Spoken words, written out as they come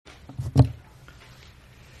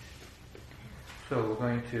So we're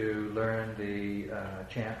going to learn the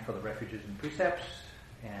chant for the Refuges and Precepts,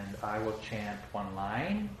 and I will chant one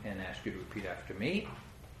line and ask you to repeat after me,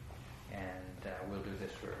 and we'll do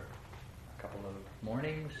this for a couple of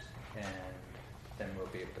mornings, and then we'll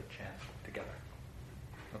be able to chant together.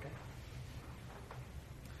 Okay?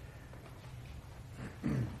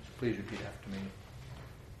 So please repeat after me.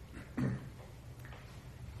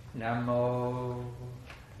 Namo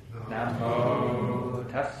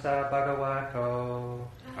tassa bhagavato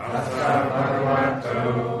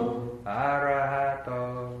arahato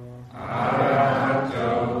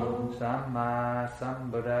samma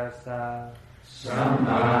sambuddhassa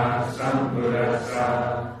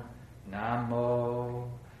namo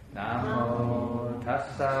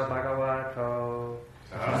tassa bhagavato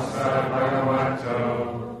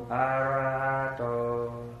arahato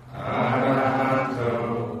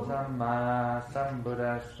samma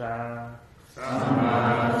sambuddhassa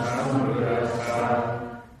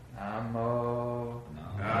namo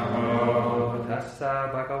tassa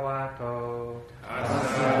bhagavato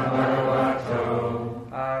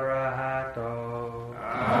arahato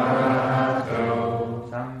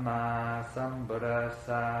samma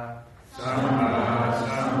sambuddhassa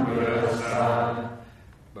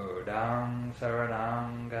Buddhang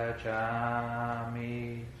saranang gacchami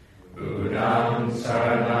Buddhang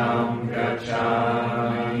saranam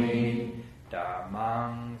gacchami,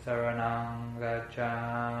 Dhammang saranang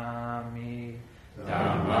gacchami,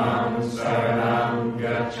 Dhammang saranam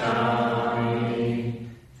gacchami,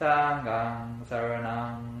 Sanghang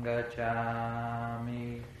saranang gacchami,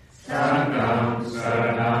 Sangham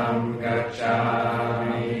saranam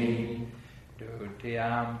gacchami,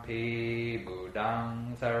 Dutiyampi Buddhang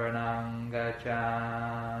saranang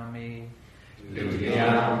gacchami,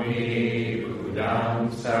 Dutiyampi Buddhang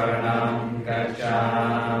saranam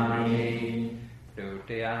gacchami,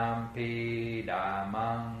 Dutiyampi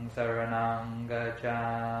Dhammang saranang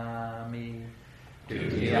gacchami,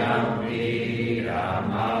 Dutiyampi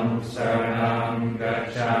Dhammam saranam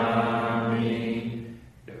gacchami,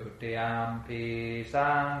 Dutiyampi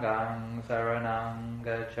Sanghang saranang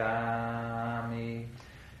gacchami,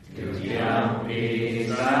 Dutiyampi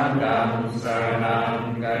Sangham saranam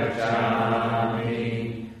gacchami,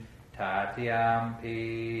 Tatiyampi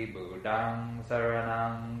Buddhang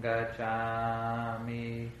saranang gacchami,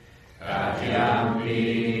 Tatiyampi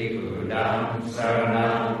Buddhang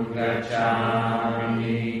saranam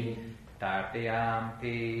gacchami,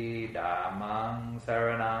 Tatiyampi Dhammang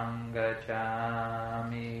saranang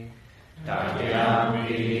gacchami,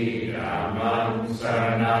 Tatiyampi Dhammam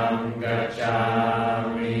saranam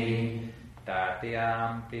gacchami,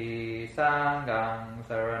 Tatiyampi Sanghang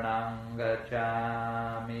saranang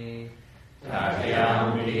gacchami,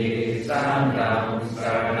 Tatiyampi Sangham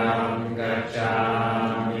saranam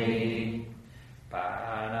gacchami,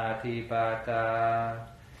 Panatipata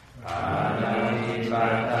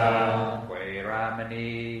Panatipata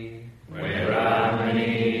Vairamani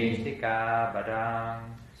Vairamani Sikabadang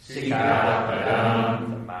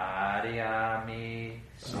Sikapadam Samadhiyami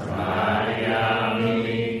Samadhiyami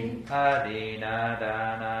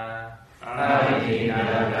Adinadana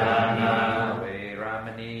Adinadana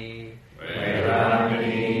Vairamani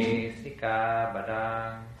Vairamani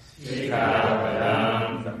Sikabadang Sikapadam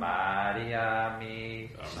Samadhiyami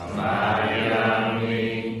Samadhiyami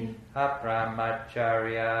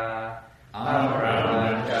Apramacharya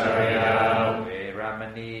Apramacharya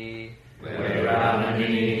Vairamani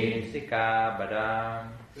Vairamani Sikabadang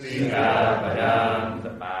Sikapadam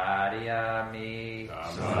Samadhiyami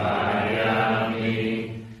Samadhiyami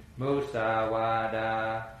Musawada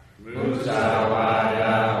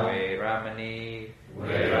Musawada Vairamani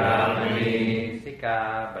Vairamani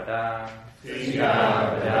Sikabadang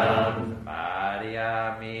Sikapadam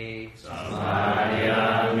Samadhiyami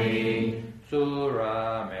Samadhiyami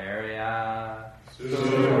Suramarya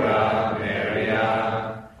Suramarya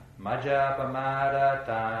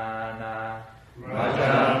Majapamadatana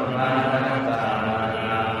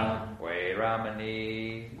Majapamadatana Vairamani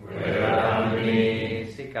Vairamani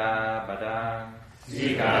Sikabadang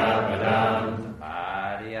Sikapadam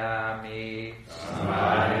Samadhiyami.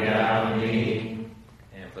 Samadhiyami.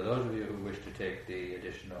 And for those of you who wish to take the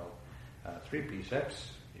additional 3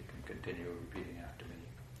 precepts, you can continue repeating after me.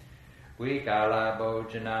 Vikala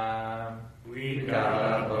Bhojana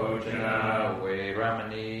Vikala Bhojana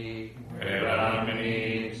Vairamani Vairamani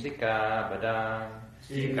Sikabadang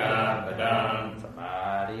Sikapadam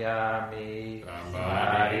Samadhiyami.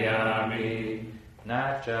 Samadhiyami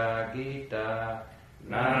Nacha Gita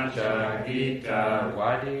Nacha Gita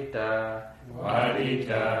Vadita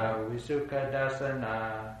Wadita, Visukadasana,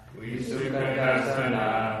 Visukadasana,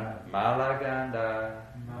 Malaganda,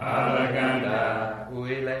 Malaganda,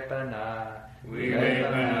 Uilepana,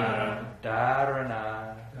 Vilepana,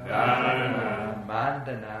 Dharana, Dharana,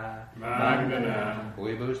 Mandana, Mandana,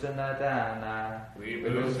 Vibhusanatana,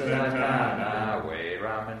 Vibhusanatana,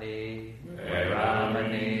 Vairamani,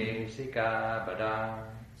 Vairamani, Sikabadam,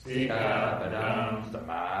 Sikabadam,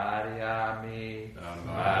 Samadhyami,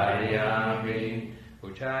 Samadhyami,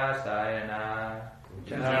 Uchasayana,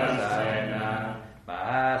 Uchasayana,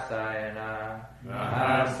 Mahasayana,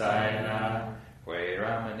 Mahasayana,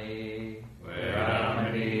 Vairamani,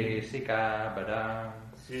 Vairamani, Sikabadam,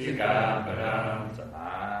 Sikabadam,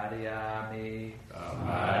 Samadhyami,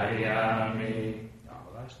 Samadhyami, all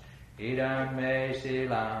of us. Idam me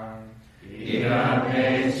silam, Idam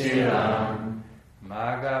me silam,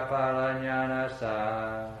 Magapala jnanasa,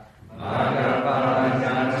 Magapala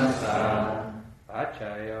jnanasa,